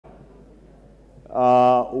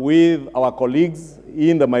with our colleagues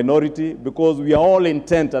in the minority, because we are all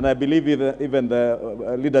intent, and I believe even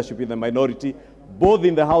the leadership in the minority, both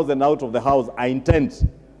in the House and out of the House, are intent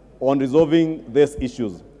on resolving these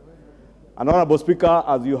issues. And Honorable Speaker,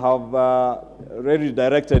 as you have already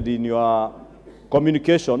directed in your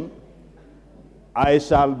communication, I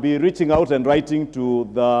shall be reaching out and writing to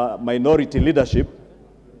the minority leadership,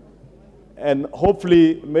 and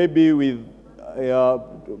hopefully maybe with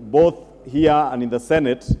both here and in the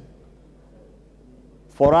Senate,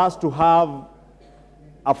 for us to have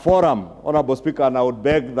a forum, Honorable Speaker, and I would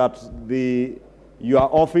beg that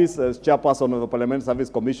your office as chairperson of the Parliamentary Service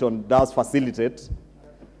Commission does facilitate,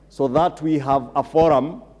 so that we have a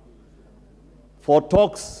forum for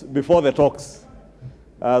talks before the talks.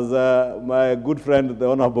 As my good friend, the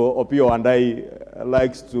Honorable Opio, and I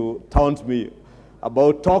likes to taunt me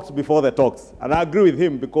about talks before the talks. And I agree with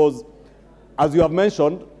him, because, as you have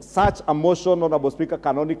mentioned, such a motion, Honorable Speaker,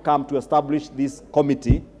 can only come to establish this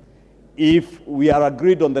committee if we are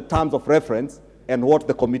agreed on the terms of reference and what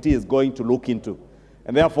the committee is going to look into.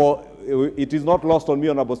 And therefore, it is not lost on me,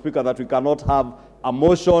 Honorable Speaker, that we cannot have a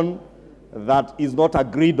motion that is not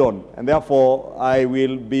agreed on. And therefore, I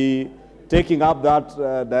will be taking up that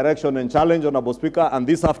direction and challenge, Honorable Speaker, and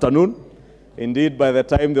this afternoon, indeed, by the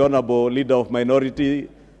time the Honorable Leader of Minority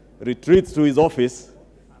retreats to his office,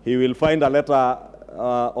 he will find a letter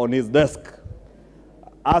on his desk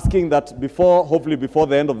asking that hopefully before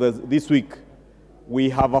the end of this week, we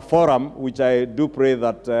have a forum, which I do pray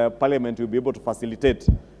that Parliament will be able to facilitate.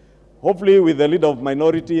 Hopefully with the Leader of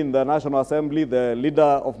Minority in the National Assembly, the Leader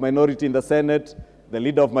of Minority in the Senate, the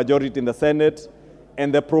Leader of Majority in the Senate,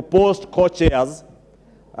 and the proposed co-chairs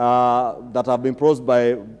that have been proposed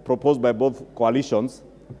by both coalitions,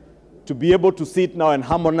 to be able to sit now and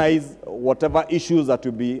harmonize whatever issues that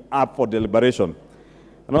will be up for deliberation.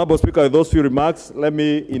 Honorable Speaker, with those few remarks, let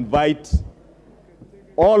me invite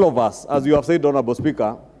all of us, as you have said, Honorable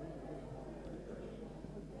Speaker,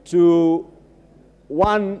 to,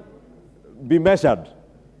 one, be measured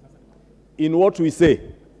in what we say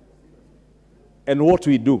and what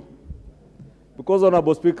we do. Because,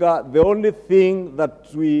 Honorable Speaker, the only thing that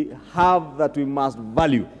we have that we must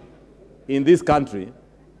value in this country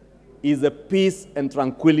is the peace and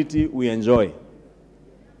tranquility we enjoy.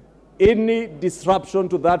 Any disruption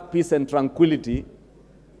to that peace and tranquility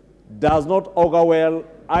does not augur well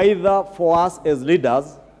either for us as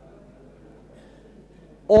leaders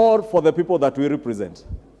or for the people that we represent.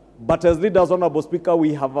 But as leaders, Honorable Speaker,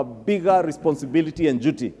 we have a bigger responsibility and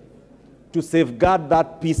duty to safeguard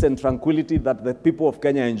that peace and tranquility that the people of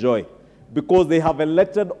Kenya enjoy, because they have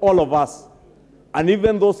elected all of us, and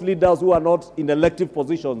even those leaders who are not in elective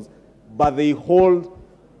positions, but they hold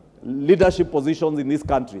leadership positions in this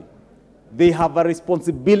country. They have a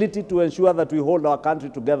responsibility to ensure that we hold our country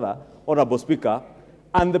together, Honorable Speaker,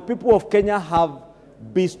 and the people of Kenya have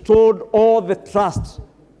bestowed all the trust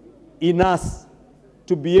in us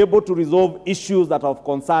to be able to resolve issues that are of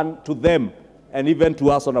concern to them and even to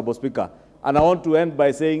us, Honorable Speaker. And I want to end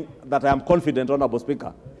by saying that I am confident, Honorable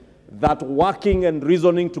Speaker, that working and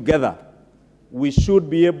reasoning together, we should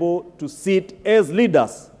be able to sit as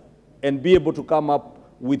leaders and be able to come up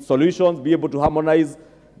with solutions, be able to harmonize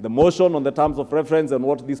the motion on the terms of reference and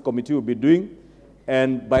what this committee will be doing.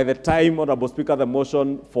 And by the time, Honorable Speaker, the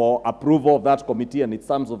motion for approval of that committee and its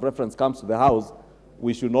terms of reference comes to the House,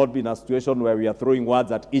 we should not be in a situation where we are throwing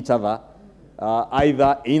words at each other,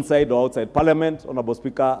 either inside or outside Parliament, Honorable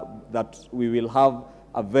Speaker, that we will have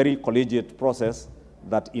a very collegiate process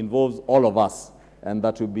that involves all of us, and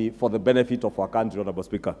that will be for the benefit of our country, Honorable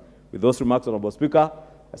Speaker. With those remarks, Honorable Speaker,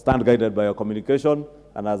 I stand guided by your communication,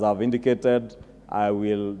 and as I've indicated, I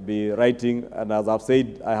will be writing, and as I've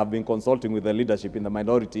said, I have been consulting with the leadership in the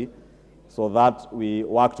minority so that we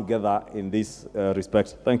work together in this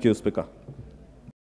respect. Thank you, Speaker.